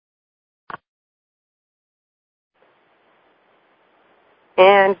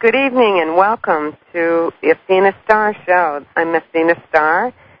And good evening and welcome to the Athena Star Show. I'm Athena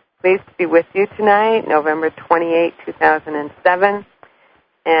Star. Pleased to be with you tonight, November 28, 2007.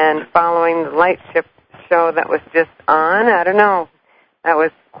 And following the Light Ship show that was just on, I don't know, that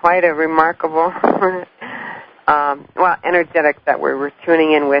was quite a remarkable, energetic that we were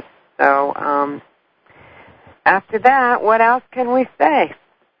tuning in with. So after that, what else can we say?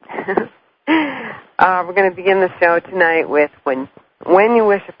 We're going to begin the show tonight with When You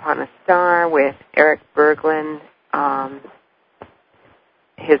Wish Upon a Star with Eric Berglund.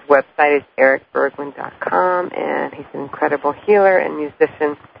 His website is ericberglund.com, and he's an incredible healer and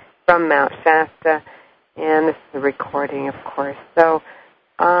musician from Mount Shasta. And this is a recording, of course. So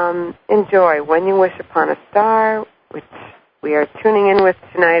enjoy When You Wish Upon a Star, which we are tuning in with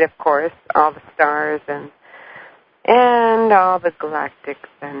tonight, of course, all the stars and all the galactics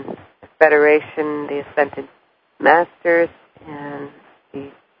and the Federation, the Ascended Masters, and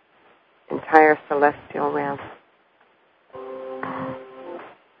the entire celestial realm.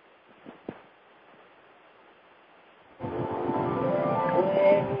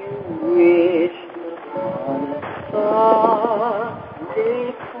 When you wish upon a star,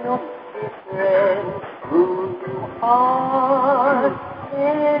 makes no difference who you are.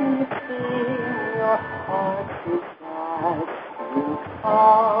 Anything your heart desires will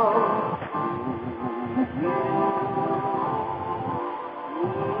come to you.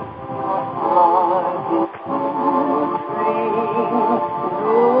 Your heart is full of dreams,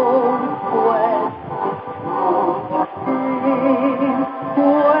 don't quest it to dream.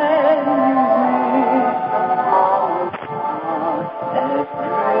 When you wish upon a star, that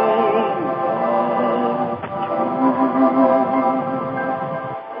dream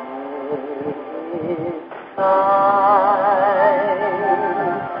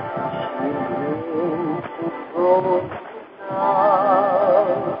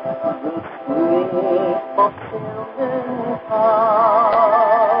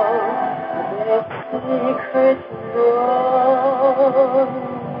secret longing,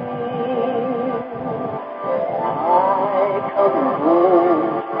 like a moon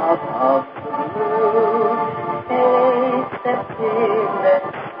above the blue, accepting that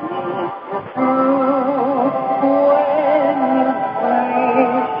sees you through. When you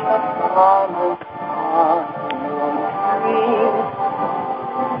wish upon a star, your dreams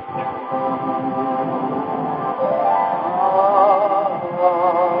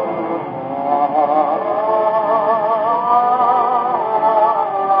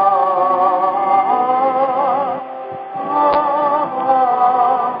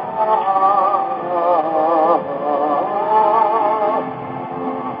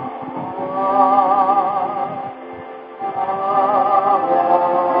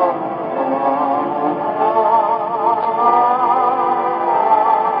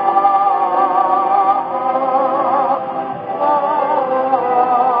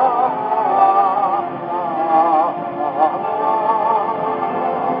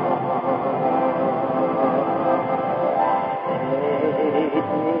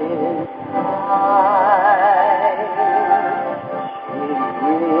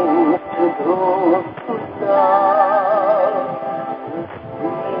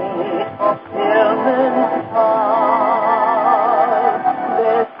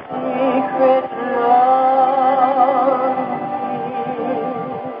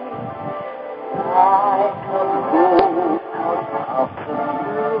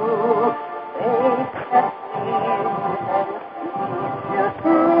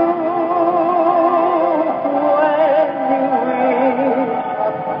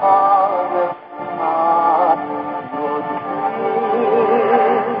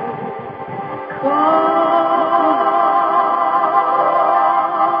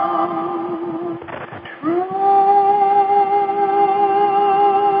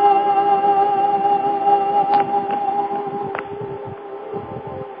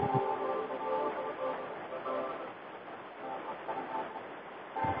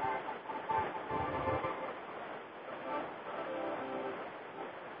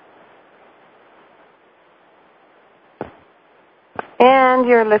And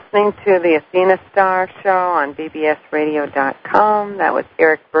you're listening to the Athena Star Show on bbsradio.com. That was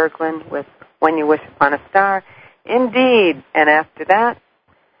Eric Berglund with When You Wish Upon a Star. Indeed. And after that,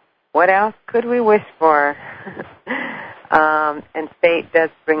 what else could we wish for? And fate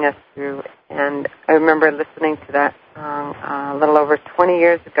does bring us through. And I remember listening to that song a little over 20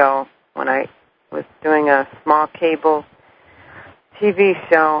 years ago when I was doing a small cable TV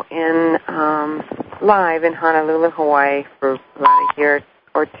show live in Honolulu, Hawaii for about a year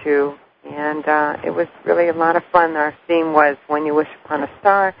or two. And it was really a lot of fun. Our theme was When You Wish Upon a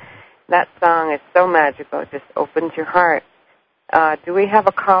Star. That song is so magical. It just opens your heart. Do we have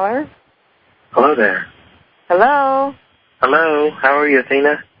a caller? Hello there. Hello. Hello. How are you,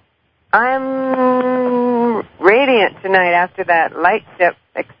 Athena? I'm radiant tonight after that light ship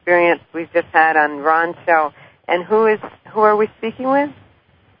experience we just had on Ron's show. And who are we speaking with?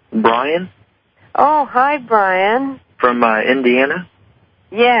 Brian. Oh, hi, Brian. From Indiana?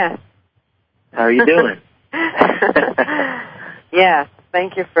 Yes. How are you doing? Yes,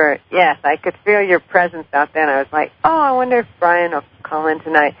 thank you for, yes, I could feel your presence out there, and I was like, oh, I wonder if Brian will call in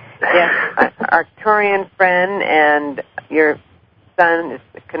tonight. Yes, Arcturian friend, and your son is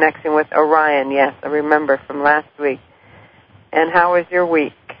the connection with Orion, yes, I remember from last week. And how was your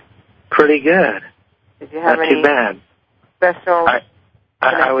week? Pretty good. Did you have Not any too bad. special...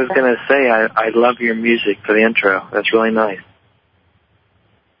 I was going to say I love your music for the intro. That's really nice.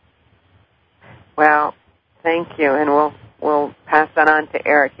 Well, thank you, and we'll pass that on to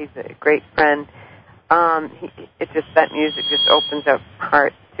Eric. He's a great friend. That music just opens up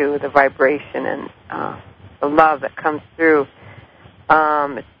hearts to the vibration and the love that comes through.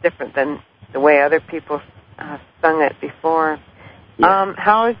 It's different than the way other people sung it before. Yeah.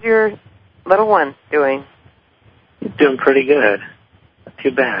 How is your little one doing? He's doing pretty good. Not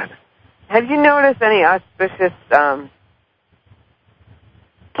too bad. Have you noticed any auspicious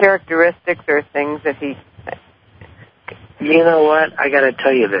characteristics or things that he... You know what? I got to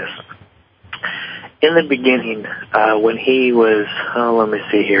tell you this. In the beginning, when he was, let me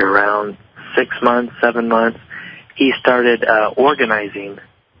see here, around 6 months, 7 months, he started organizing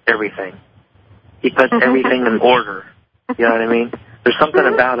everything. He puts everything in order. You know what I mean? There's something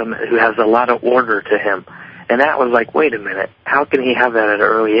about him who has a lot of order to him. And that was like, wait a minute, how can he have that at an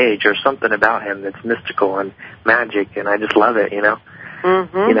early age? There's something about him that's mystical and magic, and I just love it, you know?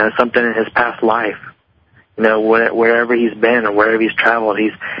 Mm-hmm. You know, something in his past life. You know, wherever he's been or wherever he's traveled,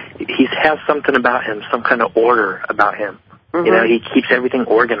 he has something about him, some kind of order about him. Mm-hmm. You know, he keeps everything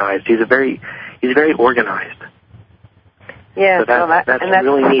organized. He's very organized. Yeah, so that's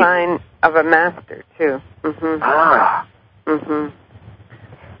really a neat. sign of a master too. Mm-hmm. Ah. Mm-hmm.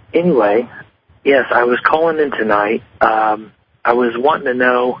 Anyway, yes, I was calling in tonight. I was wanting to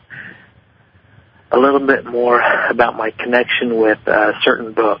know a little bit more about my connection with a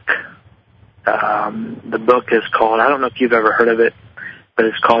certain book. The book is called, I don't know if you've ever heard of it, but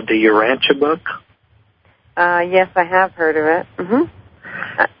it's called the Urantia book. Yes, I have heard of it. Mm-hmm.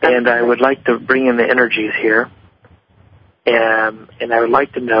 And I would like to bring in the energies here. And I would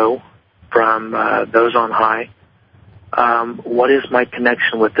like to know from those on high, what is my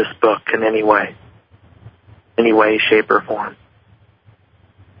connection with this book in any way, shape, or form.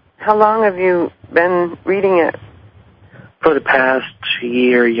 How long have you been reading it? For the past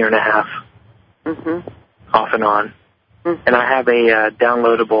year and a half. Mm-hmm. Off and on. Mm-hmm. And I have a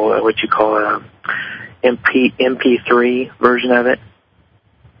downloadable, what you call a MP3 version of it,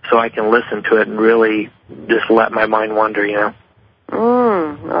 so I can listen to it and really just let my mind wander, you know.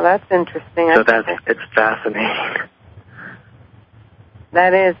 Well, that's interesting. So it's fascinating.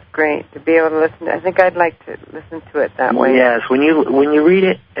 That is great to be able to listen to. I think I'd like to listen to it that way. Yes, when you read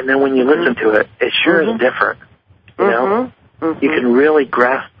it and then when you listen to it, it sure is different. You know, you can really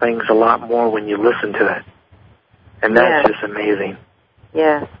grasp things a lot more when you listen to it, and that's just amazing.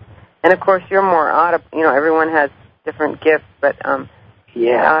 Yes, and of course you're more audible. You know, everyone has different gifts, but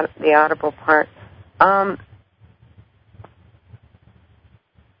the audible part. Okay,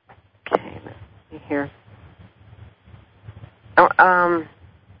 let's see here. I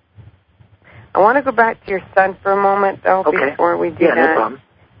want to go back to your son for a moment, though, before we do that. No problem.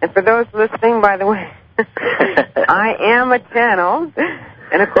 And for those listening, by the way, I am a channel,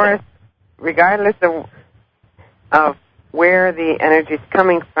 and of course, regardless of where the energy is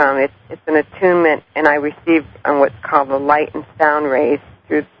coming from, it's an attunement, and I receive on what's called the light and sound rays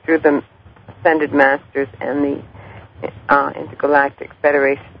through the Ascended Masters and the Intergalactic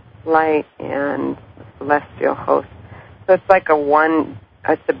Federation Light and Celestial Host. So it's like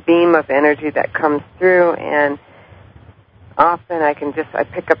it's a beam of energy that comes through, and often I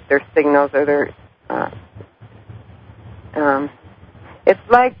pick up their signals or their, it's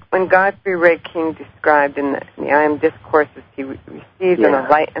like when Godfrey Ray King described in the I Am Discourses, he receives in a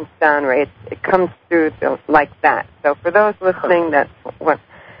light and sound ray. It comes through like that. So for those listening, that's what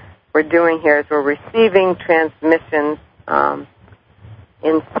we're doing here is we're receiving transmissions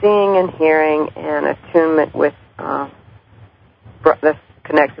in seeing and hearing and attunement with this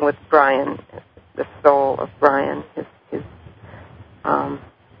connection with Brian, the soul of Brian, his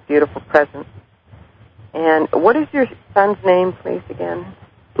beautiful presence. And what is your son's name, please, again?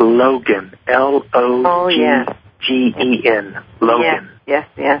 Logan, L-O-G-G-E-N, Logan. Yes.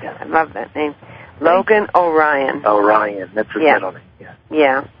 I love that name. Logan Orion. Orion, that's his middle name.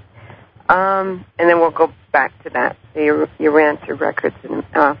 Yeah. And then we'll go back to that. So you ran through records in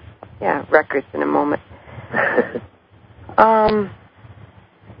a moment. And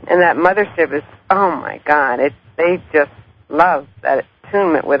that mothership is, oh my God, they just love that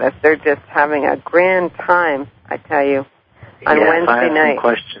attunement with us. They're just having a grand time, I tell you, on Wednesday night.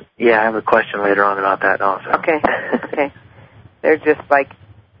 I have a question later on about that also. Okay. They're just like,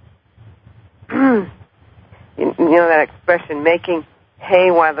 you know that expression, making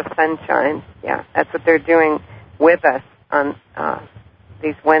hay while the sun shines. Yeah, that's what they're doing with us on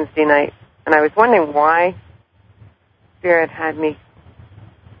these Wednesday nights. And I was wondering why Spirit had me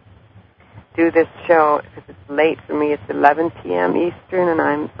do this show, because it's late for me. It's 11 p.m. Eastern, and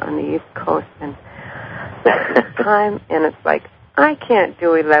I'm on the East Coast, and time, and it's like, I can't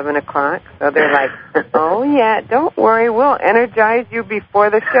do 11 o'clock. So they're like, oh, yeah, don't worry, we'll energize you before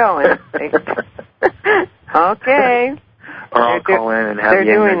the show. And it's like, okay. Or I'll call in and have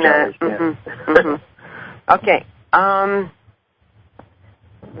you energized. They're doing that. Okay.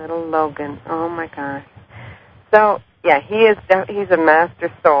 Little Logan. Oh, my gosh. So, yeah, he's a master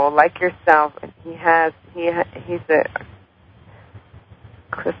soul like yourself. He's a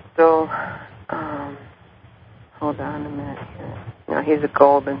crystal. Hold on a minute here. No, he's a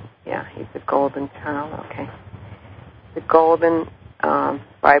golden. Yeah, he's a golden child. Okay, the golden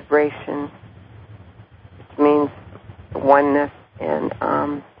vibration, which means oneness, and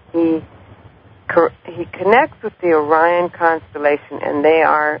he connects with the Orion constellation, and they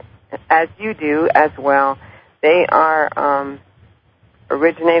are, as you do as well. They are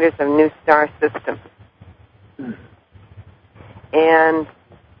originators of new star systems. And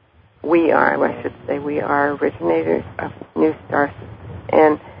we are originators of new star systems.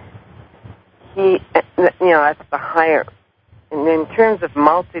 And that's the higher, and in terms of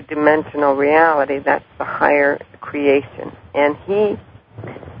multidimensional reality, that's the higher creation. And he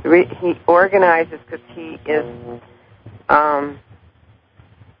organizes because he is,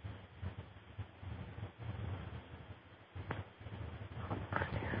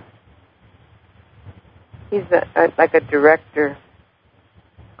 he's like a director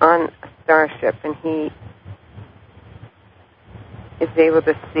on a starship, and he is able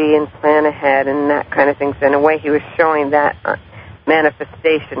to see and plan ahead and that kind of thing. So in a way, he was showing that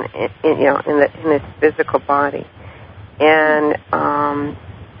manifestation, in his physical body. And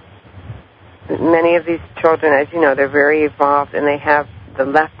many of these children, as you know, they're very evolved, and they have the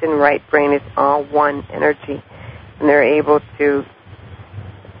left and right brain is all one energy, and they're able to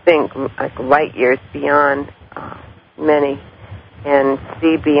think like light years beyond many, and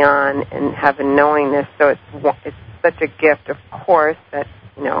see beyond, and have a knowingness. So it's such a gift, of course, that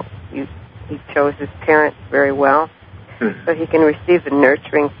he chose his parents very well, so he can receive the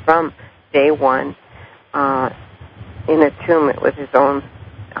nurturing from day one in attunement with his own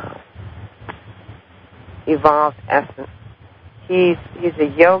evolved essence. He's a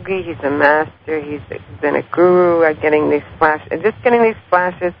yogi. He's a master. He's been a guru. Getting these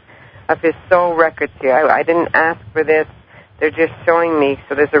flashes of his soul records here. I didn't ask for this. They're just showing me.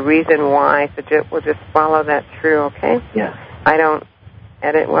 So there's a reason why. So we'll just follow that through. Okay? Yeah. I don't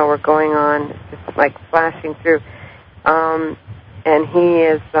edit while we're going on. It's just like flashing through. And he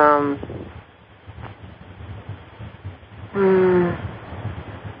is.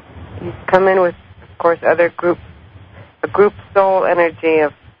 He's come in with, of course, a group soul energy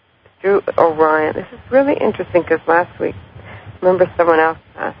of through Orion. This is really interesting because last week, remember someone else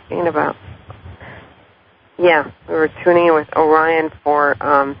asking about. Yeah, we were tuning in with Orion for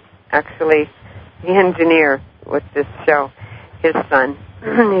actually the engineer with this show, his son,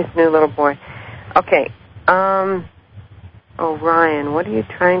 his new little boy. Okay, Orion, what are you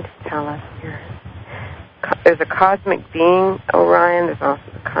trying to tell us here? There's a cosmic being, Orion. There's also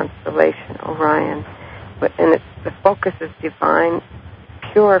the constellation, Orion. And the focus is divine,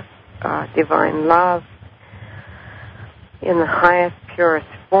 pure divine love in the highest, purest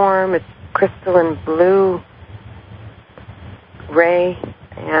form. It's crystalline blue ray,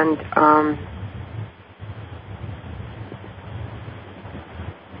 and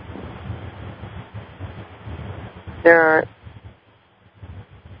there are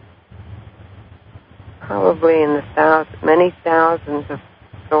probably in the many thousands of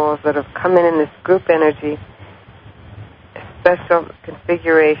souls that have come in this group energy, special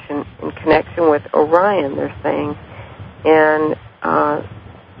configuration in connection with Orion, they're saying. And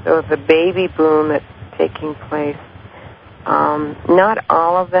so the baby boom that's taking place, not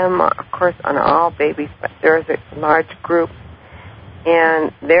all of them, of course, on all babies, but there's a large group,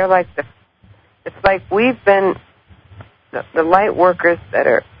 and they're like it's like we've been the light workers that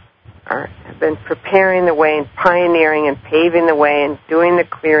have been preparing the way and pioneering and paving the way and doing the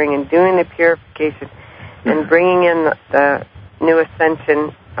clearing and doing the purification and bringing in the new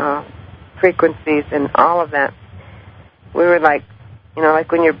ascension frequencies and all of that. We were like,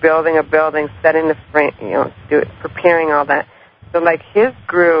 like when you're building a building, setting the frame, preparing all that. So like his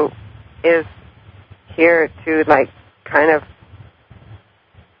group is here to like kind of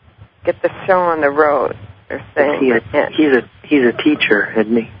get the show on the road. They're saying he's a teacher,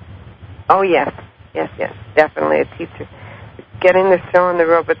 isn't he? Oh yes, definitely a teacher. Getting the show on the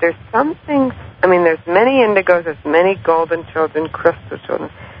road, but there's some things. I mean, there's many indigos, there's many golden children, crystal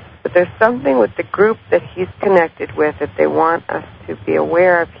children, but there's something with the group that he's connected with that they want us to be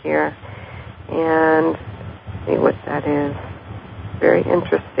aware of here, and see what that is. Very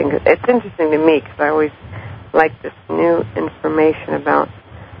interesting. It's interesting to me because I always like this new information about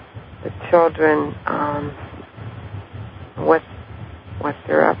the children, what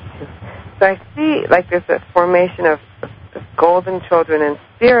they're up to. So I see, like, there's a formation of golden children in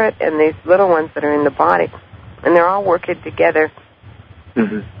spirit and these little ones that are in the body, and they're all working together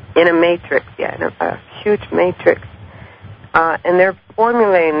in a matrix, in a huge matrix. And they're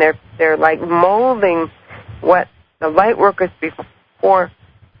formulating, they're like molding what the light workers before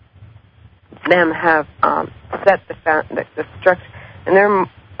them have set the structure, and they're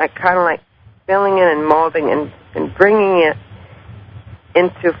like kind of like filling in and molding and bringing it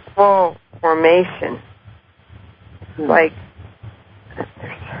into full formation. Like,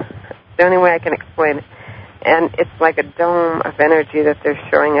 the only way I can explain it. And it's like a dome of energy that they're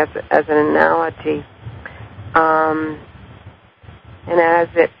showing as an analogy. And as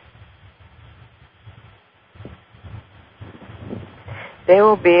they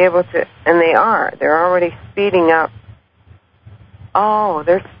will be able to, and they're already speeding up. Oh,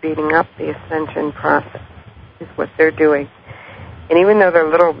 they're speeding up the ascension process, is what they're doing. And even though they're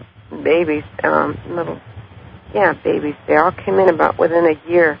little babies, babies, they all came in about within a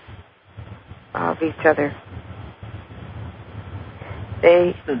year of each other.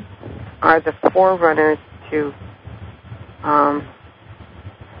 They are the forerunners to,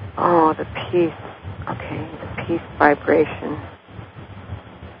 the peace vibration,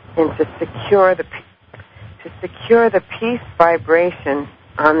 and to secure the peace vibration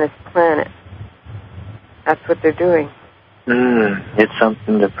on this planet. That's what they're doing. It's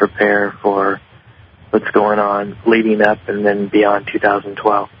something to prepare for what's going on leading up and then beyond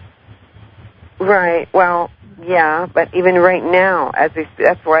 2012. Right. Well, yeah, but even right now,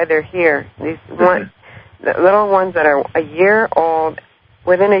 that's why they're here. These the little ones that are a year old,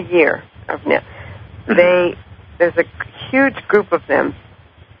 within a year of now, there's a huge group of them,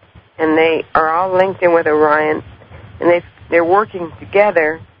 and they are all linked in with Orion, and they're working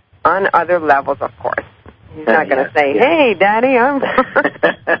together on other levels, of course. He's not going to say, "Hey, Daddy, I'm."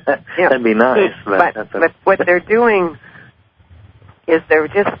 That'd be nice, but what they're doing is they're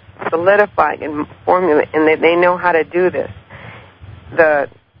just solidifying and formulating, and they know how to do this. The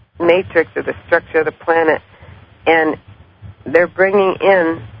matrix or the structure of the planet, and they're bringing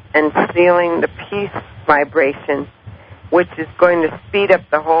in and sealing the peace vibration, which is going to speed up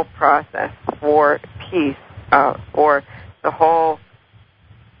the whole process for peace, or the whole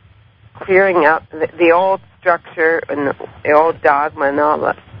clearing out the old structure and the old dogma and all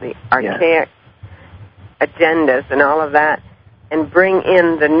the archaic agendas and all of that, and bring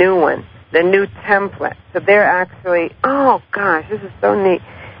in the new one, the new template. So they're actually, oh gosh, this is so neat.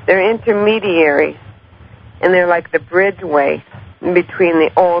 They're intermediaries, and they're like the bridgeway between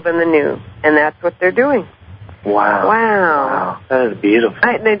the old and the new, and that's what they're doing. Wow. That is beautiful.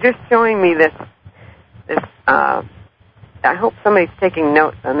 They're just showing me this. I hope somebody's taking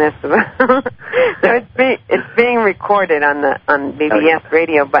notes on this. So it's being recorded on BBS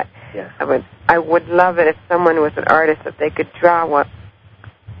radio, but I would love it if someone was an artist, that they could draw what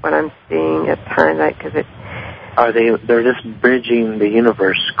I'm seeing at times, because it. They're just bridging the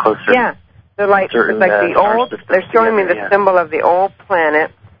universe closer. Yeah, they're like the old. They're showing me the symbol of the old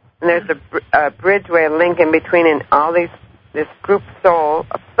planet, and there's a bridgeway, a link in between, and all this group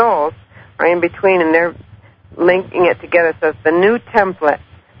of souls are in between, and they're linking it together. So it's the new template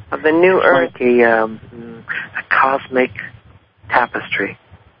of the new Earth. Like a cosmic tapestry.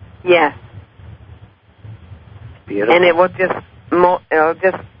 Yes. Beautiful. And it'll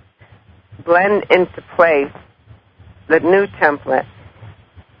just blend into place, the new template,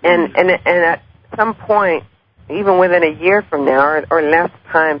 and at some point, even within a year from now or less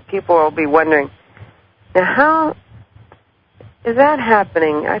time, people will be wondering, now how is that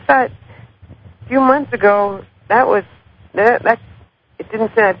happening? I thought a few months ago that it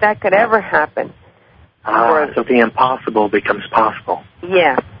didn't say that could ever happen. So the impossible becomes possible.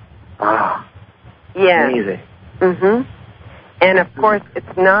 Yes. Yes. Amazing. And of course,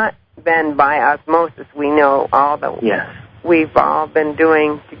 it's not been by osmosis. We know all that we've all been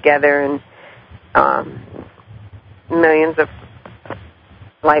doing together, and millions of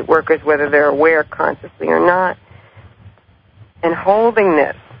light workers, whether they're aware consciously or not, and holding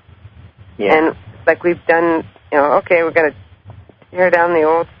this. And it's like we've done, okay, we're going to tear down the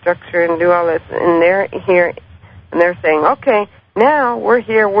old structure and do all this, and they're here, and they're saying, okay, now we're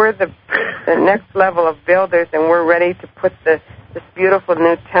here, we're the next level of builders, and we're ready to put this beautiful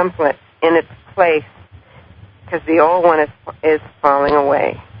new template in its place, because the old one is falling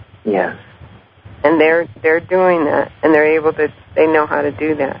away. Yes. And they're doing that, and they know how to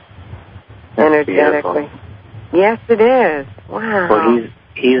do that. That's energetically. Beautiful. Yes, it is. Wow. Well,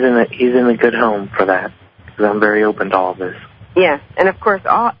 he's in a good home for that, because I'm very open to all this. Yes, and of course,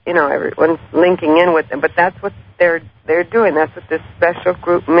 everyone's linking in with them, but that's what they're doing. That's what this special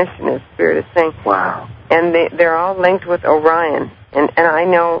group mission is. Spirit is saying. Wow. And they're all linked with Orion, and I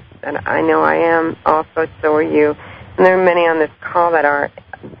know I am also. So are you. And there are many on this call that are.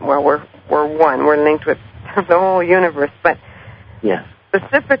 Well, we're one. We're linked with the whole universe, but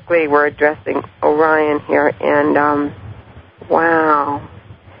specifically, we're addressing Orion here. And wow.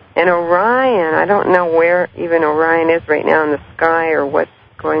 And Orion, I don't know where even Orion is right now in the sky or what's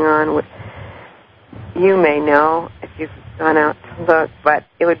going on with. You may know if you've gone out to look, but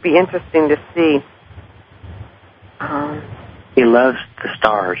it would be interesting to see. He loves the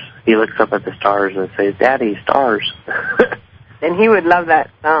stars. He looks up at the stars and says, "Daddy, stars." And he would love that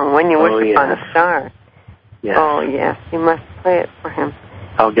song, "When You Wish Upon a Star." Yes. Oh, yes. You must play it for him.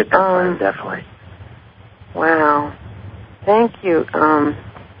 I'll get that for him, definitely. Wow. Thank you.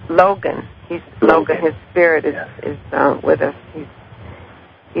 Logan. Logan. His spirit is with us.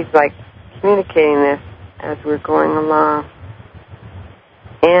 He's like communicating this as we're going along.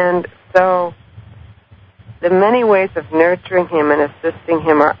 And so the many ways of nurturing him and assisting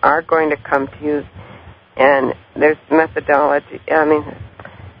him are going to come to you. And there's methodology. I mean,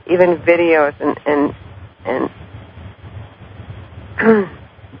 even videos and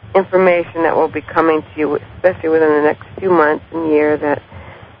information that will be coming to you, especially within the next few months and year, that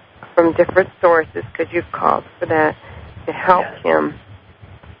from different sources, because you've called for that, to help him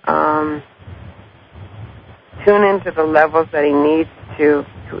tune into the levels that he needs to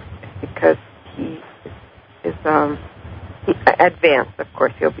because he is advanced. Of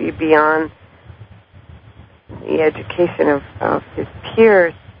course, he'll be beyond the education of his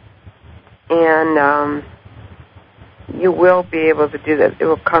peers, and you will be able to do that. It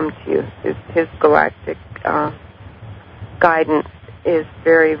will come to you. His galactic guidance is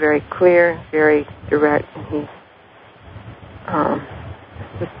very, very clear, very direct, and he's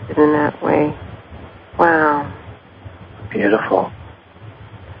assisted in that way. Wow. Beautiful.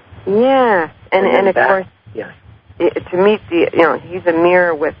 Yes, and of course, to meet he's a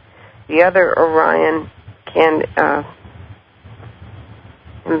mirror with the other Orion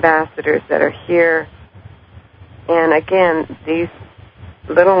ambassadors that are here. And again, these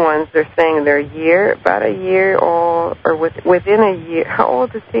little ones, they're saying they're about a year old, or within a year. How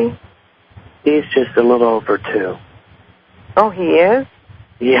old is he? He's just a little over 2. Oh, he is?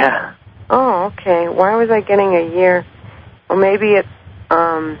 Yeah. Oh, okay. Why was I getting a year? Well, maybe it's,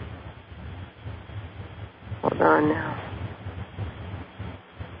 hold on now.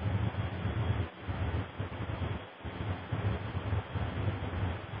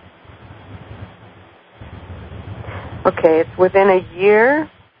 Okay, it's within a year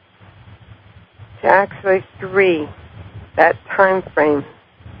to actually 3, that time frame.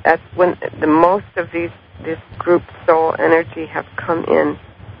 That's when the most of this group soul energy have come in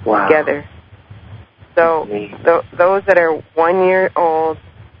together. So those that are 1 year old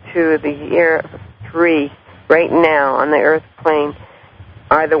to the year 3 right now on the earth plane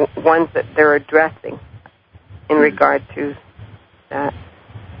are the ones that they're addressing in regard to that.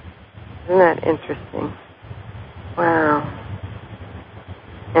 Isn't that interesting? Wow.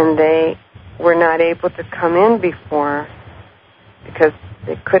 And they were not able to come in before because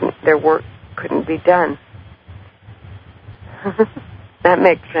their work couldn't be done. That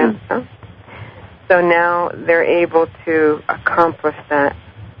makes sense, huh? So now they're able to accomplish that.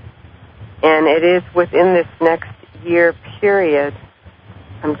 And it is within this next year period,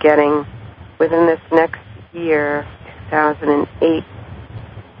 I'm getting, within this next year, 2008,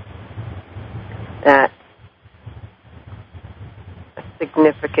 that a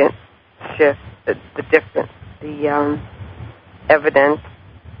significant shift, the difference, the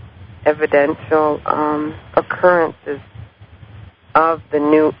evidential occurrences of the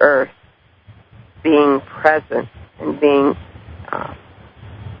new earth being present and being,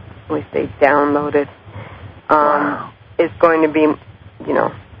 we say downloaded, Wow. is going to be,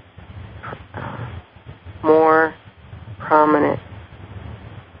 more prominent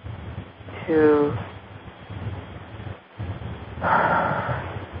to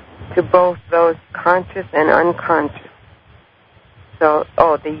both those conscious and unconscious. So,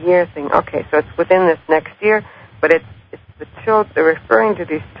 the year thing. Okay, so it's within this next year, but it's the children. They're referring to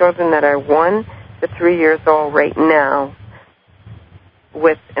these children that are 1 to 3 years old right now.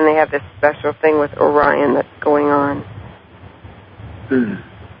 And they have this special thing with Orion that's going on.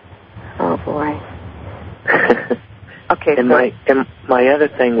 Oh boy. Okay. And my other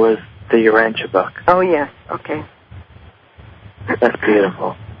thing was the Urantia book. Oh yes. Okay. That's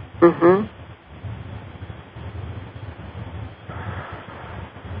beautiful. Mhm.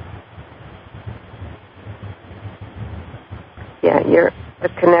 Yeah, the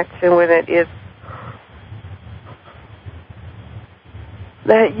connection with it is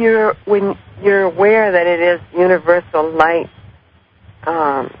that when you're aware that it is universal light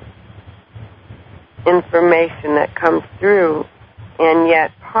information that comes through, and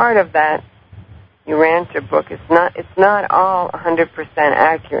yet part of that Urantia book it's not all 100%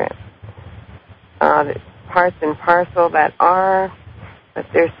 accurate. Parts and parcel that are, but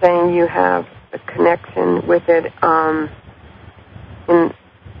they're saying you have a connection with it.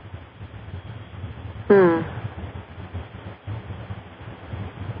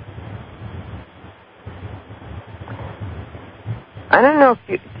 I don't know if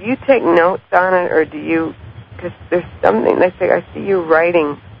do you take notes on it, or do you? Because there's something I see you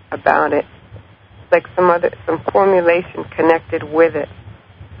writing about it. It's like some formulation connected with it.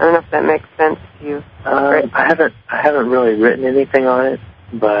 I don't know if that makes sense to you. I haven't really written anything on it,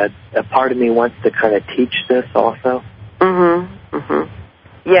 but a part of me wants to kind of teach this also.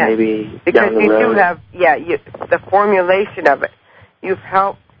 Yeah. Maybe because down the you road. do have the formulation of it. You've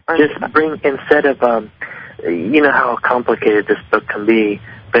helped. Just bring, instead of you know how complicated this book can be,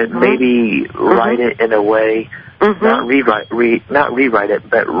 but maybe write it in a way, not rewrite it,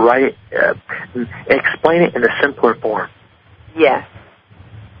 but write it, explain it in a simpler form. Yes.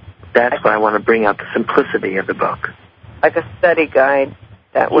 That's what I want to bring out, the simplicity of the book. Like a study guide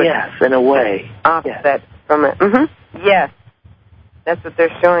that would... Yes, in a way. Offset from it. Yes. That's what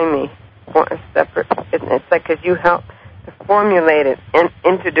they're showing me. Separate. It's like because you help to formulate it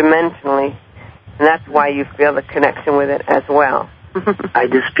interdimensionally, and that's why you feel the connection with it as well. I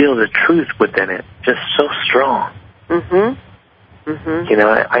just feel the truth within it, just so strong. You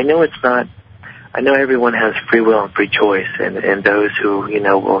know, I know it's not. I know everyone has free will and free choice, and those who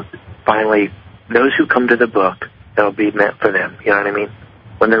will finally, those who come to the book, that'll be meant for them. You know what I mean?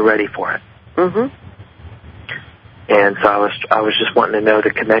 When they're ready for it. And so I was just wanting to know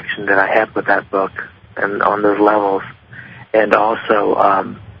the connection that I had with that book, and on those levels, and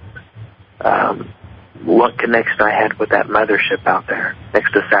also what connection I had with that mothership out there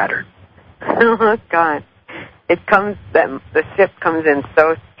next to Saturn. Oh God. The ship comes in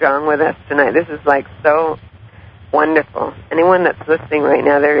so strong with us tonight. This is like so wonderful. Anyone that's listening right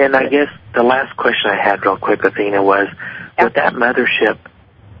now, And I guess the last question I had real quick, Athena, was with that mothership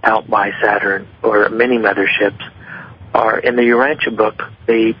out by Saturn, or many motherships, are in the Urantia book,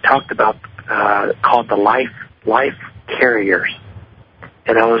 they talked about called the life carriers.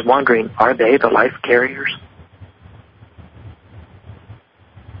 And I was wondering, are they the life carriers?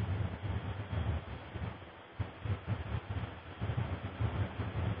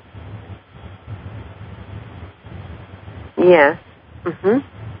 Yes.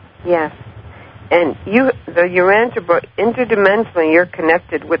 Yes. And the Urantia book, interdimensionally, you're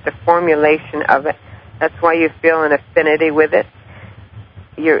connected with the formulation of it. That's why you feel an affinity with it.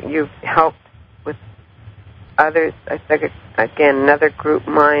 You've helped with others. I think again, another group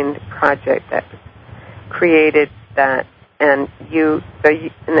mind project that created that, and it's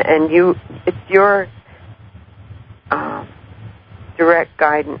your direct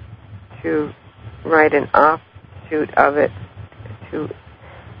guidance to write an offshoot of it, to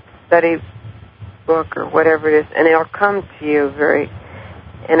study book or whatever it is, and it'll come to you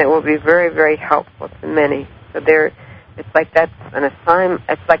and it will be very, very helpful to many. So it's like that's an assignment.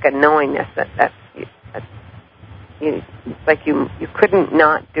 It's like a knowingness it's like you couldn't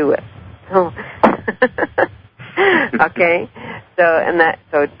not do it. So okay,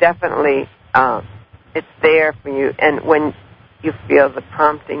 so definitely it's there for you, and when you feel the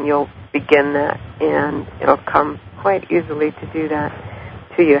prompting, you'll begin that, and it'll come quite easily to do that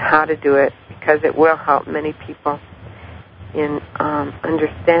to you, how to do it, because it will help many people in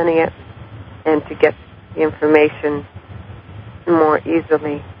understanding it and to get the information more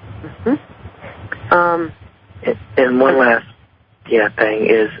easily. Mm-hmm. And one last thing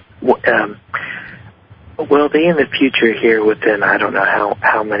is, will they in the future here within, I don't know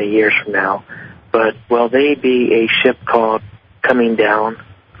how many years from now, but will they be a ship called coming down,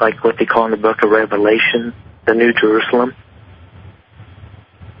 like what they call in the book of Revelation, the New Jerusalem?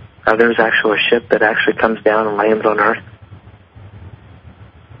 Are those actual a ship that actually comes down and lands on Earth?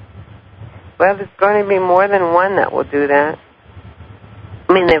 Well, there's going to be more than one that will do that.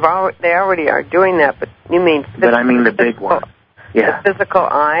 I mean, they already are doing that, but you mean... But I mean the big one. Yeah. The physical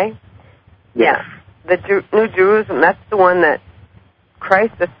eye? Yes. Yeah. The New Jerusalem, that's the one that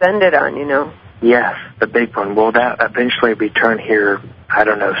Christ ascended on, you know. Yes, the big one. Will that eventually return here, I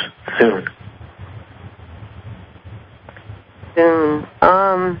don't know, soon? Soon.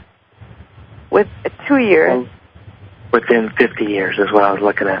 With 2 years. Within 50 years is what I was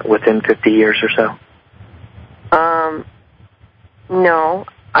looking at. Within 50 years or so? No.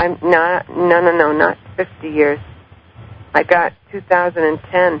 I'm not. No, not 50 years. I got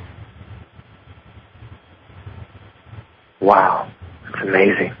 2010. Wow. That's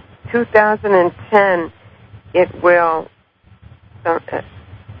amazing. 2010, it will Is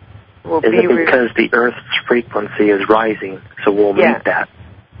it because the Earth's frequency is rising, so we'll meet that?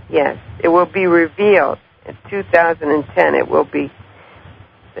 Yes. It will be revealed. In 2010, it will be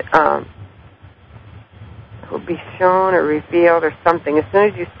shown or revealed or something. As soon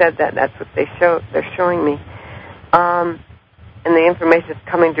as you said that, that's what they're showing me. And the information is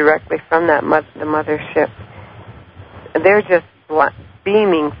coming directly from that the mothership. They're just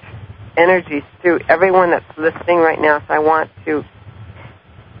beaming energies through everyone that's listening right now. So I want to...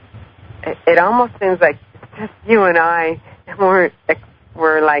 It almost seems like it's just you and I, and we're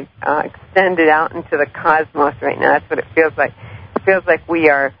like extended out into the cosmos right now. That's what it feels like. It feels like we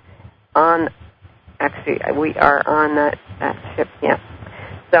are on... Actually, we are on that ship, yeah.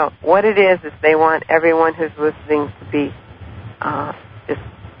 So what it is they want everyone who's listening to be just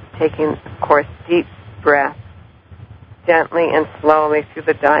taking, of course, deep breaths, gently and slowly through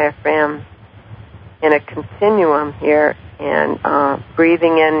the diaphragm in a continuum here, and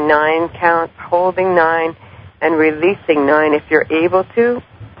breathing in 9 counts, holding 9, and releasing 9 if you're able to,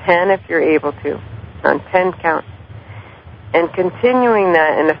 10 if you're able to, on 10 counts. And continuing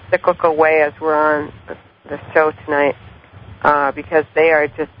that in a cyclical way as we're on the show tonight, because they are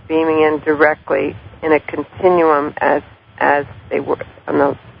just beaming in directly in a continuum as they were on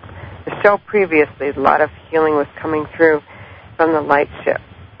the show previously. A lot of healing was coming through from the light ship,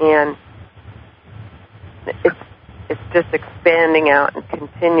 and it's just expanding out and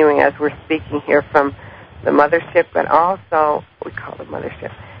continuing as we're speaking here from the mothership, but also we call the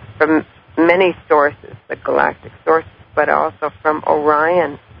mothership from many sources, the galactic sources, but also from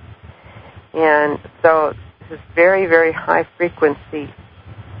Orion. And so this is very, very high frequency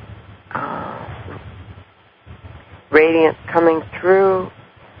radiance coming through,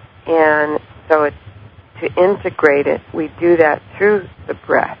 and so it's to integrate it, we do that through the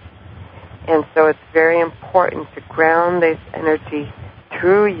breath. And so it's very important to ground this energy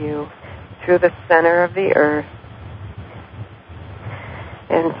through you, through the center of the earth,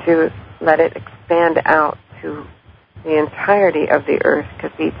 and to let it expand out to the entirety of the earth,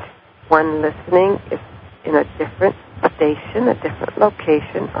 because each one listening is in a different station, a different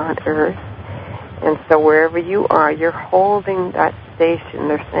location on earth. And so wherever you are, you're holding that station.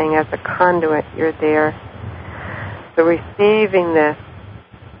 They're saying as a conduit, you're there. So receiving this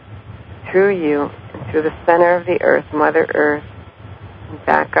through you and through the center of the earth, Mother Earth, and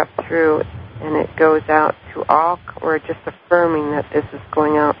back up through, and it goes out to all, we're just affirming that this is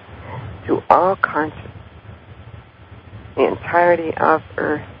going out to all consciousness, the entirety of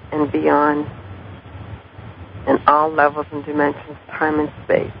Earth and beyond, in all levels and dimensions, time and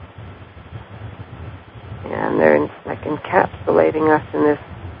space. And they're like encapsulating us in this,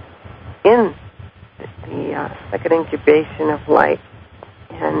 in the second incubation of light,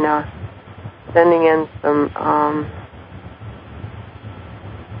 and sending in some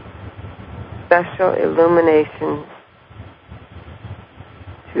special illumination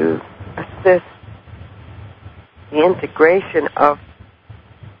to assist the integration of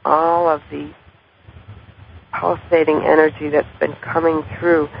all of the pulsating energy that's been coming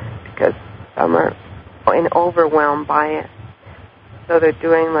through, because some are overwhelmed by it. So they're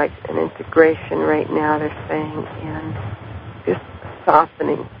doing like an integration right now, they're saying, and just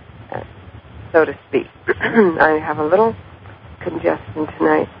softening, so to speak. I have a little congestion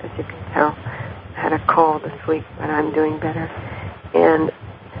tonight, as you can tell. I had a cold this week, but I'm doing better. And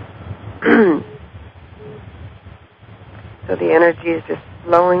so the energy is just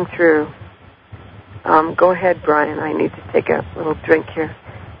flowing through Go ahead, Brian. I need to take a little drink here.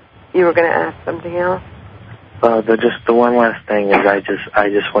 You were going to ask something else? Just the one last thing is I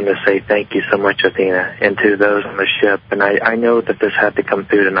just want to say thank you so much, Athena, and to those on the ship. And I know that this had to come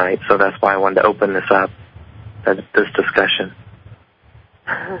through tonight, so that's why I wanted to open this up, this discussion.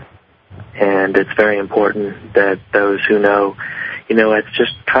 And it's very important that those who know, it's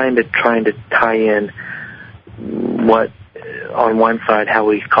just trying to tie in what, on one side, how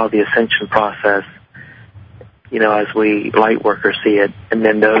we call the ascension process, as we light workers see it, and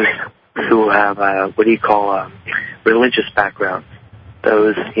then those who have, religious backgrounds.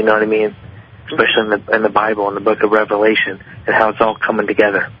 Those, you know what I mean? Especially in the Bible, in the book of Revelation, and how it's all coming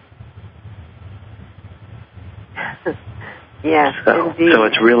together. Yes, indeed. So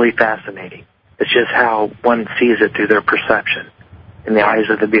it's really fascinating. It's just how one sees it through their perception, in the eyes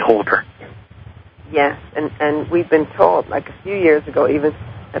of the beholder. Yes, and we've been told, like a few years ago, even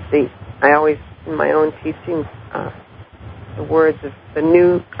I always, in my own teachings, the words of the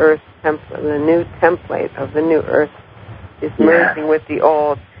new earth template, the new template of the new earth is merging with the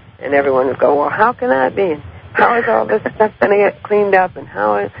old, and everyone would go, well, how can that be? How is all this stuff going to get cleaned up, and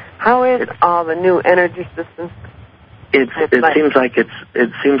how is all the new energy systems? It seems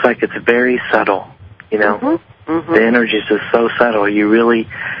like it's very subtle, The energy is just so subtle.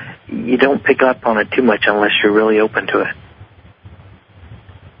 You don't pick up on it too much unless you're really open to it.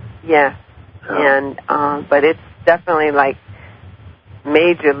 Yeah, but it's definitely like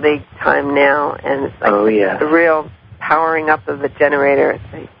major league time now, and it's like the real powering up of the generator.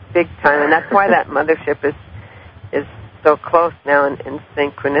 It's like big time, and that's why that mothership is so close now in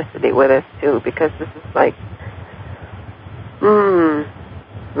synchronicity with us too, because this is like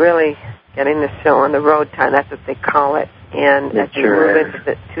really getting the show on the road time. That's what they call it. And as we move into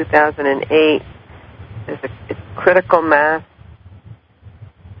the 2008, there's a critical mass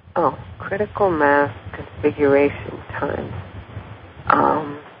configuration time.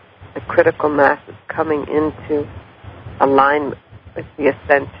 The critical mass is coming into alignment with the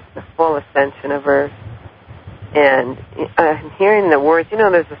ascension, the full ascension of Earth. And I'm hearing the words,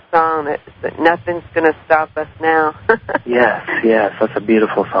 there's a song that nothing's going to stop us now. Yes, that's a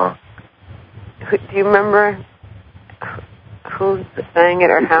beautiful song. Do you remember who sang it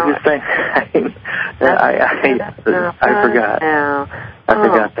or how? Who sang it? I forgot. I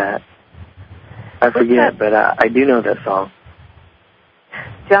forgot that. I forget, but I do know that song.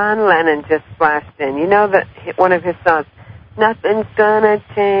 John Lennon just flashed in. One of his songs, Nothing's Gonna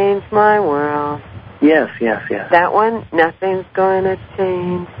Change My World. Yes. That one, Nothing's Gonna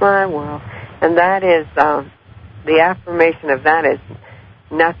Change My World. And that is, the affirmation of that is,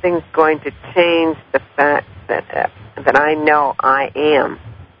 nothing's going to change the fact that I know I am.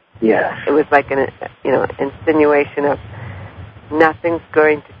 Yes. It was like an insinuation of nothing's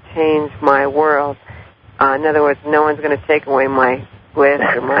going to change my world. In other words, no one's going to take away my bliss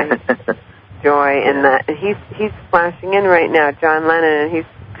or my joy. And that he's flashing in right now, John Lennon, and he's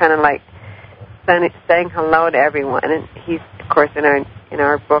kind of like saying hello to everyone. And he's, of course, in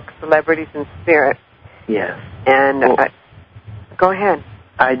our book, Celebrities in Spirit. Yes. And go ahead.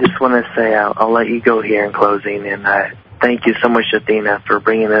 I just want to say I'll let you go here in closing, and thank you so much, Athena, for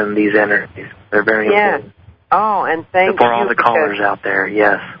bringing in these energies. They're very important. Oh, and thank you for all the callers out there.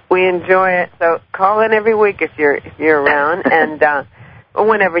 Yes, we enjoy it. So call in every week if you're around, and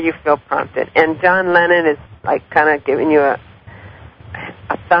whenever you feel prompted. And John Lennon is like kind of giving you a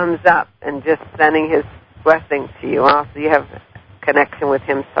thumbs up and just sending his blessing to you. Also, you have a connection with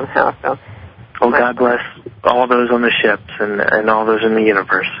him somehow. So. Well, God bless all those on the ships and all those in the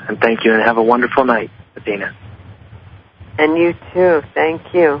universe. And thank you, and have a wonderful night, Athena. And you too. Thank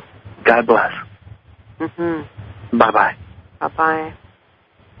you. God bless. Bye-bye. Bye-bye.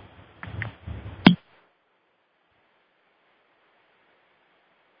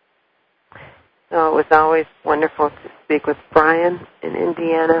 So it was always wonderful to speak with Brian in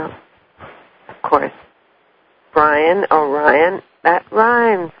Indiana. Of course, Brian O'Ryan. That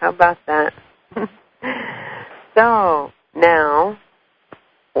rhymes. How about that? So, now,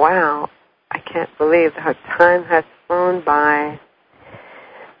 wow, I can't believe how time has flown by.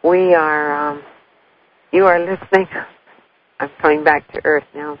 You are listening, I'm coming back to Earth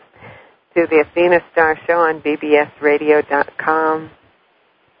now, to the Athena Star Show on bbsradio.com.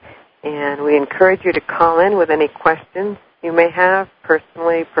 And we encourage you to call in with any questions you may have,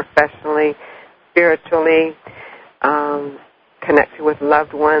 personally, professionally, spiritually, connected with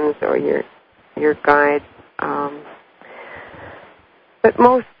loved ones or your guides. But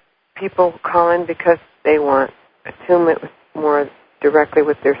most people call in because they want attunement more directly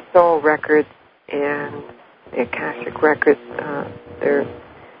with their soul records and the Akashic records, their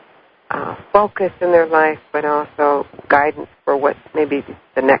focus in their life, but also guidance for what maybe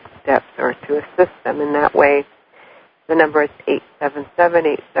the next steps are to assist them in that way. The number is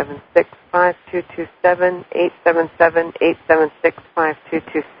 877-876-5227,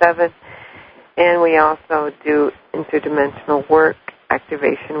 877-876-5227. And we also do interdimensional work,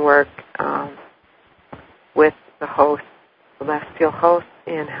 activation work with the host, celestial host,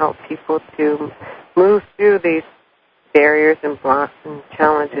 and help people to move through these barriers and blocks and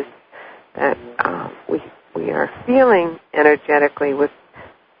challenges that we are feeling energetically with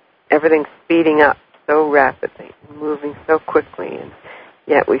everything speeding up so rapidly, moving so quickly, and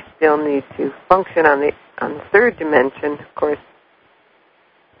yet we still need to function on the third dimension. Of course,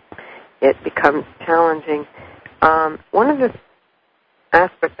 it becomes challenging. One of the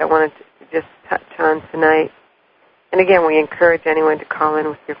aspects I wanted to just touch on tonight, and again, we encourage anyone to call in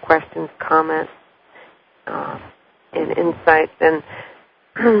with your questions, comments, and insights. And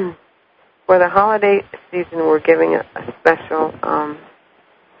for the holiday season, we're giving a special,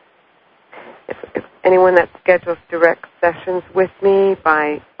 if anyone that schedules direct sessions with me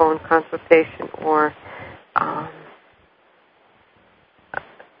by phone consultation or,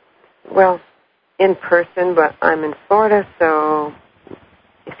 in person, but I'm in Florida, so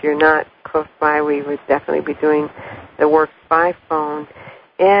if you're not close by, we would definitely be doing the work by phone.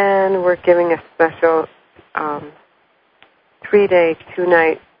 And we're giving a special 3-day,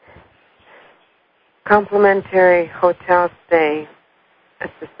 2-night complimentary hotel stay.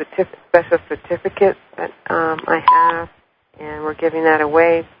 It's a special certificate that I have, and we're giving that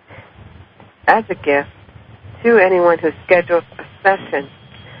away as a gift to anyone who schedules a session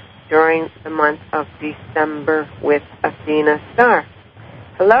during the month of December with Athena Star.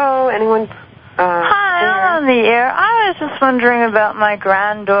 Hello, anyone? Hi, I'm on the air. I was just wondering about my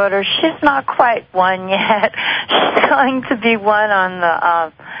granddaughter. She's not quite 1 yet. She's going to be 1 on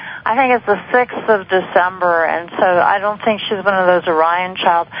the, I think it's the 6th of December, and so I don't think she's one of those Orion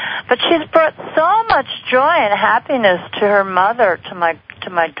child. But she's brought so much joy and happiness to her mother, to my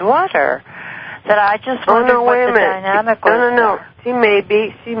daughter, that I just wondered what the dynamic was. No. She may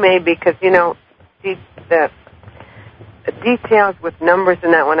be, because, the details with numbers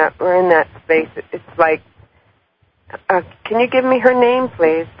in that one, we're in that space. It's like, can you give me her name,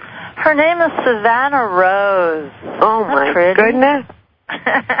 please? Her name is Savannah Rose. Oh, my goodness.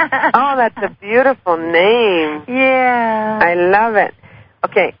 Oh, that's a beautiful name. Yeah. I love it.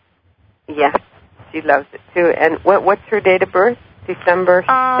 Okay. Yes, she loves it, too. And what's her date of birth? December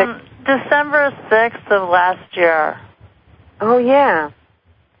 6th? December 6th of last year. Oh, yeah.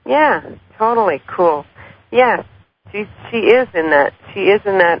 Yeah, totally cool. Yes, she is in that. She is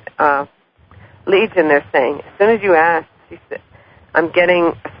in that Legion, they're saying. As soon as you ask, she said, I'm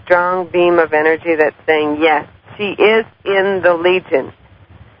getting a strong beam of energy that's saying, yes, she is in the Legion.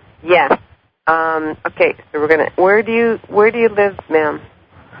 Yes. Okay, so we're going to, where do you live, ma'am?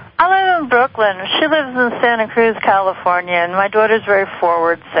 I live in Brooklyn. She lives in Santa Cruz, California, and my daughter's very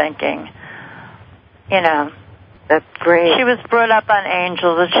forward-thinking. That's great. She was brought up on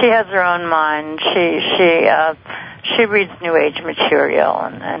angels, and she has her own mind. She reads New Age material,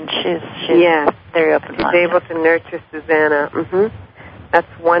 and she's very open-minded. She's able to nurture Susanna. Mm-hmm.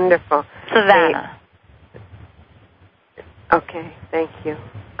 That's wonderful. Savannah. Okay, thank you.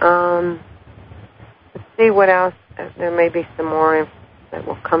 Let's see what else. There may be some more that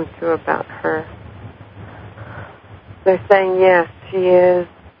will come through about her. They're saying, yes, she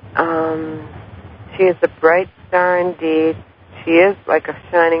is a bright star indeed. She is like a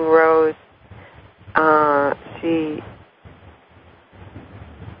shining rose.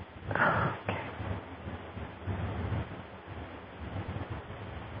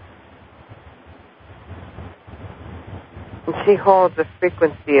 And she holds a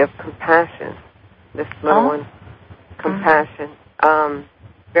frequency of compassion, this little one. Compassion.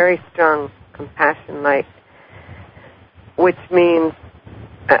 Very strong compassion light, which means,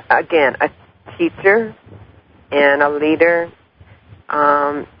 again, a teacher and a leader,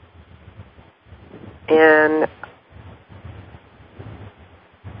 and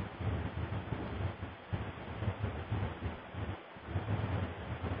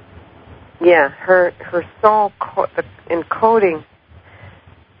her soul the encoding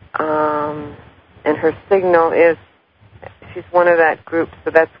and her signal is, she's one of that group, so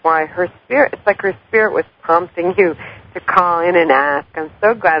that's why her spirit, it's like her spirit was prompting you to call in and ask. I'm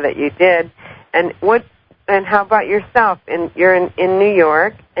so glad that you did. And how about yourself? You're in New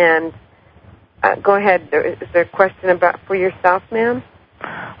York, and go ahead. Is there a question for yourself, ma'am?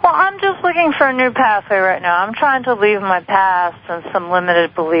 Well, I'm just looking for a new pathway right now. I'm trying to leave my past and some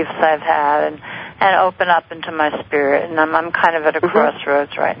limited beliefs I've had and open up into my spirit, and I'm kind of at a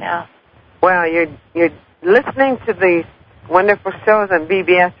crossroads right now. Well, you're listening to these wonderful shows on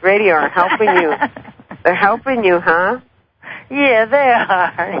BBS Radio are helping you. They're helping you, huh? Yeah, they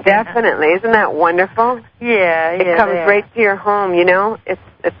are. Definitely. Isn't that wonderful? Yeah, It comes right to your home, you know?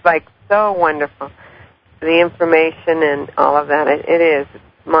 It's like so wonderful. The information and all of that. It is. It's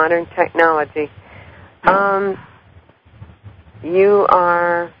modern technology. You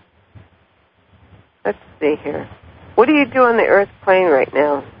are, let's see here. What do you do on the Earth plane right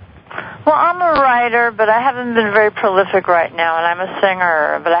now? Well, I'm a writer, but I haven't been very prolific right now, and I'm a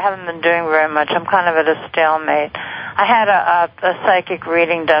singer, but I haven't been doing very much. I'm kind of at a stalemate. I had a psychic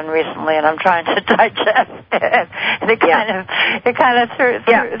reading done recently, and I'm trying to digest it. And it kind of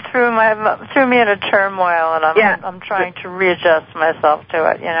threw me in a turmoil, and I'm trying to readjust myself to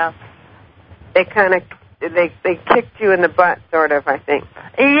it. You know. They kicked you in the butt, sort of, I think.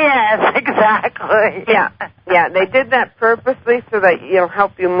 Yes, exactly. Yeah, they did that purposely so that it'll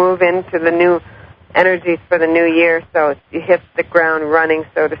help you move into the new energies for the new year, so you hit the ground running,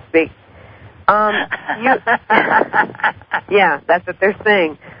 so to speak. Yeah, that's what they're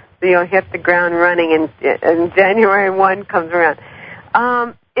saying. So you'll hit the ground running, and January 1 comes around.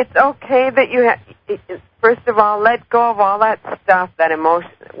 It's okay that you first of all, let go of all that stuff, that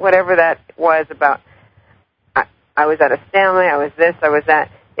emotion, whatever that was about. I was at a stalemate, I was this, I was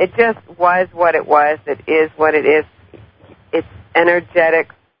that. It just was what it was. It is what it is. It's energetic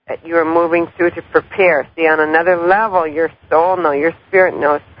that you are moving through to prepare. See, on another level, your soul knows, your spirit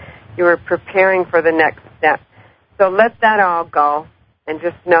knows you are preparing for the next step. So let that all go and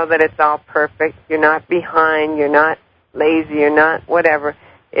just know that it's all perfect. You're not behind. You're not lazy. You're not whatever.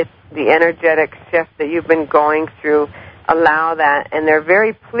 It's the energetic shift that you've been going through. Allow that. And they're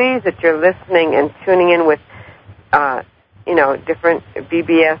very pleased that you're listening and tuning in with different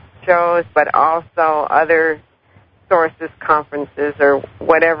BBS shows, but also other sources, conferences, or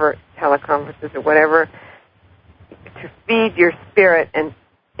whatever, teleconferences, or whatever, to feed your spirit and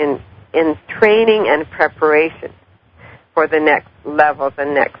in training and preparation for the next level, the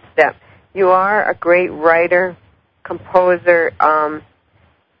next step. You are a great writer, composer, and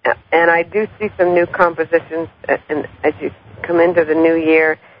I do see some new compositions as you come into the new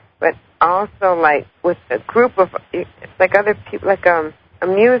year, but also like with a group of, it's like other people, like a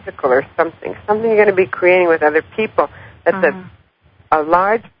musical or something you're going to be creating with other people. That's a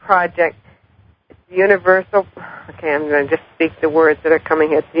large project. It's universal. Okay, I'm going to just speak the words that are coming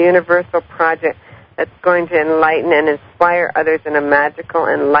here. It's a universal project that's going to enlighten and inspire others in a magical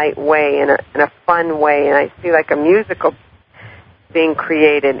and light way, in a fun way. And I see like a musical being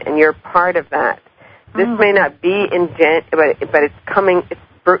created, and you're part of that. This may not be but it's coming. It's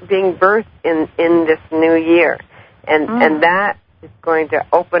being birthed in this new year, and that is going to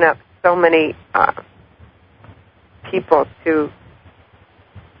open up so many people to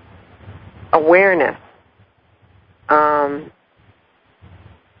awareness.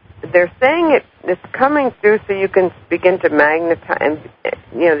 They're saying it's coming through so you can begin to magnetize, and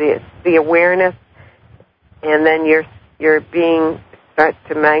the awareness, and then you're being start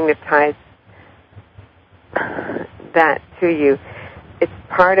to magnetize that to you. It's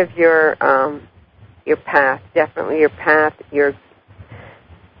part of your path, definitely your path.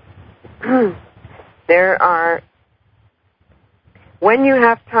 There are, when you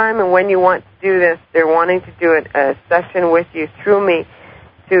have time and when you want to do this, they're wanting to do a session with you through me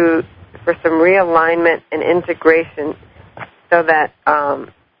for some realignment and integration so that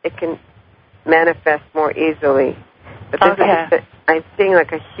it can manifest more easily. But this I'm seeing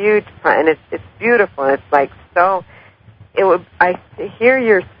like a huge, and it's beautiful, and it's like so. I hear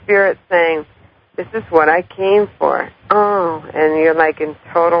your spirit saying, "This is what I came for." Oh, and you're like in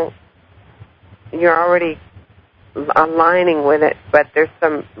total. You're already aligning with it, but there's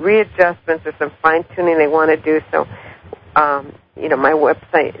some readjustments or some fine tuning they want to do. So, my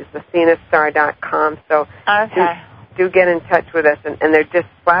website is athenastar.com. So do get in touch with us, and they're just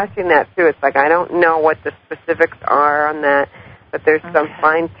flashing that through. It's like I don't know what the specifics are on that, but there's some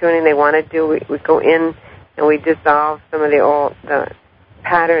fine tuning they want to do. We go in and we dissolve some of the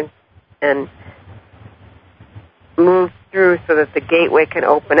patterns and move through so that the gateway can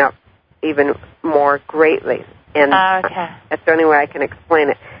open up even more greatly. And that's the only way I can explain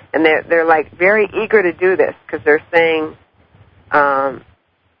it. And they're like very eager to do this because they're saying,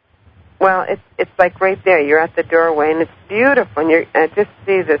 well, it's like right there. You're at the doorway, and it's beautiful. And I just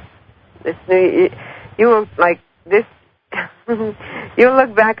see this new. You will like this. You'll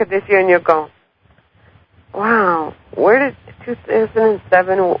look back at this year and you'll go, wow, where did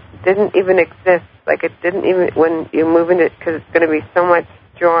 2007 didn't even exist? Like it didn't even, when you move into it, because it's going to be so much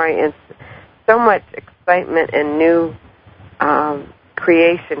joy and so much excitement and new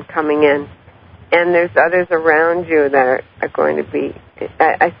creation coming in. And there's others around you that are going to be,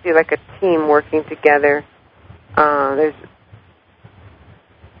 I see like a team working together.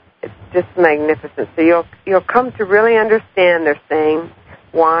 It's just magnificent. So you'll come to really understand, they're saying,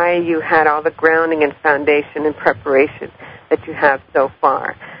 why you had all the grounding and foundation and preparation that you have so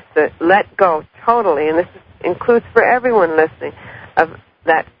far. So let go totally, and this includes for everyone listening, of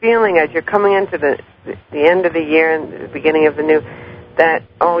that feeling as you're coming into the end of the year and the beginning of the new, that,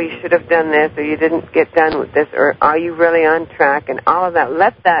 oh, you should have done this, or you didn't get done with this, or are you really on track, and all of that.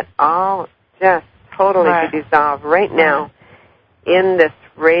 Let that all just totally be dissolved right now in this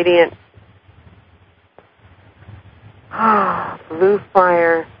radiant blue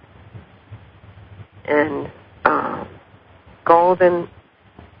fire and golden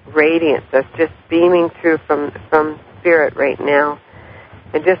radiance that's just beaming through from spirit right now,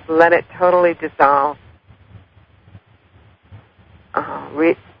 and just let it totally dissolve.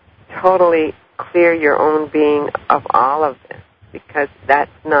 Totally clear your own being of all of this, because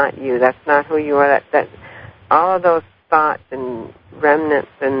that's not you. That's not who you are. That all of those thoughts and remnants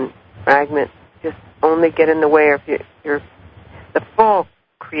and fragments just only get in the way of your the full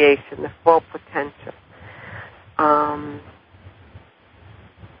creation, the full potential.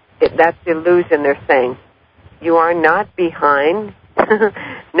 That's the illusion, they're saying. You are not behind.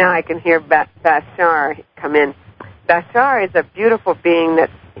 Now I can hear Bashar come in. Bashar is a beautiful being that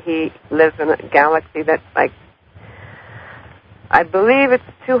he lives in a galaxy that's like, I believe it's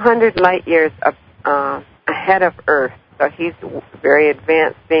 200 light years ahead of Earth. So he's a very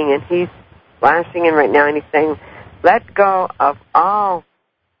advanced being, and he's flashing in right now, and he's saying, let go of all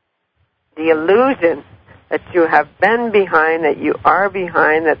the illusion that you have been behind, that you are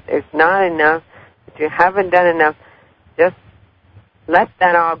behind, that there's not enough, that you haven't done enough. Just let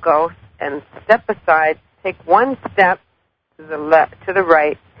that all go and step aside. Take one step to the left, to the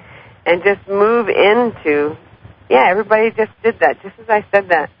right, and just move into, everybody just did that, just as I said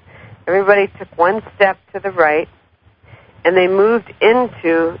that. Everybody took one step to the right, and they moved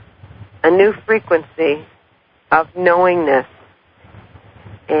into a new frequency of knowingness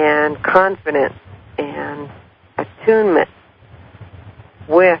and confidence and attunement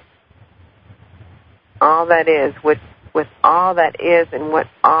with all that is, with all that is and what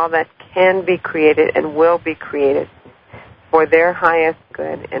all that can be created and will be created for their highest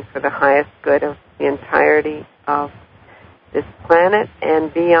good and for the highest good of the entirety of this planet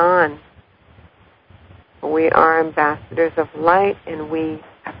and beyond. We are ambassadors of light, and we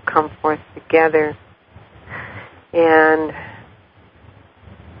have come forth together, and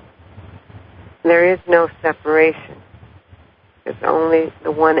there is no separation. There's only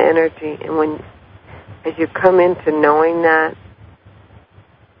the one energy, and as you come into knowing that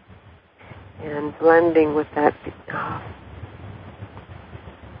and blending with that,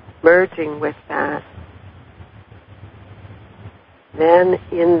 merging with that, then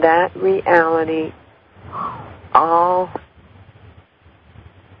in that reality, all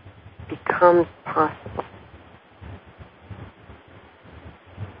becomes possible.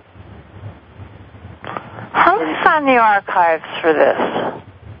 How do I find the archives for this?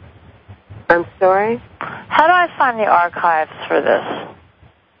 I'm sorry? How do I find the archives for this?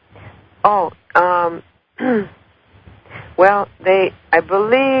 Oh, well, I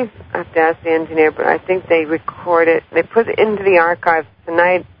believe, I have to ask the engineer, but I think they record it, they put it into the archives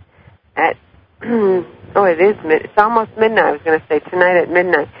tonight at, it's almost midnight, I was going to say, tonight at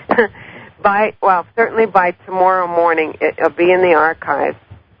midnight. Certainly by tomorrow morning, it'll be in the archives.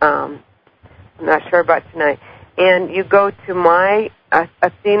 I'm not sure about tonight. And you go to my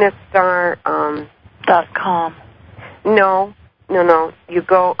AthenaStar.com. No. You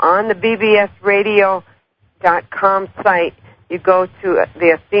go on the bbsradio.com site. You go to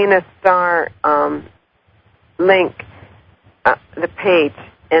the AthenaStar link, the page,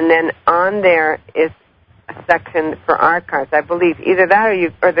 and then on there is a section for archives. I believe either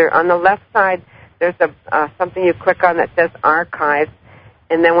that or they're on the left side. There's something you click on that says archives,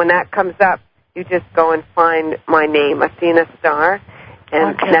 and then when that comes up, you just go and find my name, Athena Star,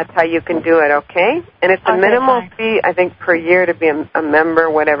 and that's how you can do it, okay? And it's a minimal fee, I think, per year to be a member,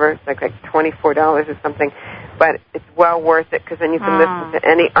 whatever. It's like $24 or something. But it's well worth it, because then you can listen to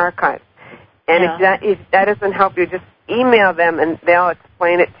any archive. And if that doesn't help you, just email them, and they'll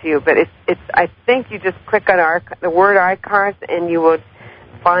explain it to you. But I think you just click on the word archives, and you will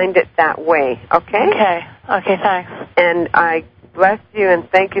find it that way, okay? Okay, thanks. And I bless you, and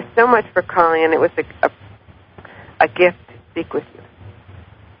thank you so much for calling, and it was a gift to speak with you.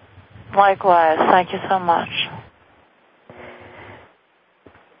 Likewise. Thank you so much.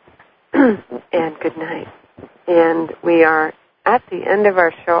 And good night. And we are at the end of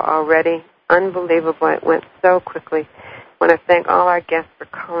our show already. Unbelievable. It went so quickly. I want to thank all our guests for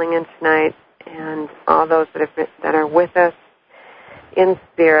calling in tonight and all those that are with us in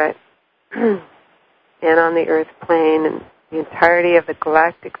spirit and on the earth plane, and the entirety of the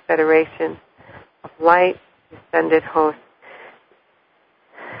Galactic Federation of Light Descended Hosts.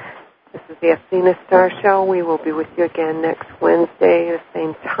 This is the Athena Star Show. We will be with you again next Wednesday at the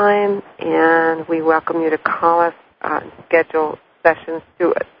same time, and we welcome you to call us and schedule sessions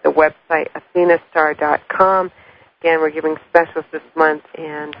through the website athenastar.com. Again, we're giving specials this month,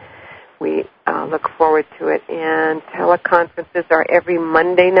 and we look forward to it. And teleconferences are every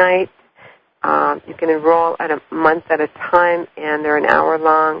Monday night. You can enroll at a month at a time, and they're an hour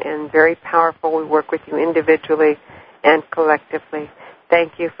long and very powerful. We work with you individually and collectively.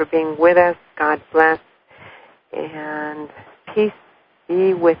 Thank you for being with us. God bless. And peace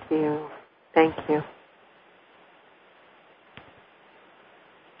be with you. Thank you.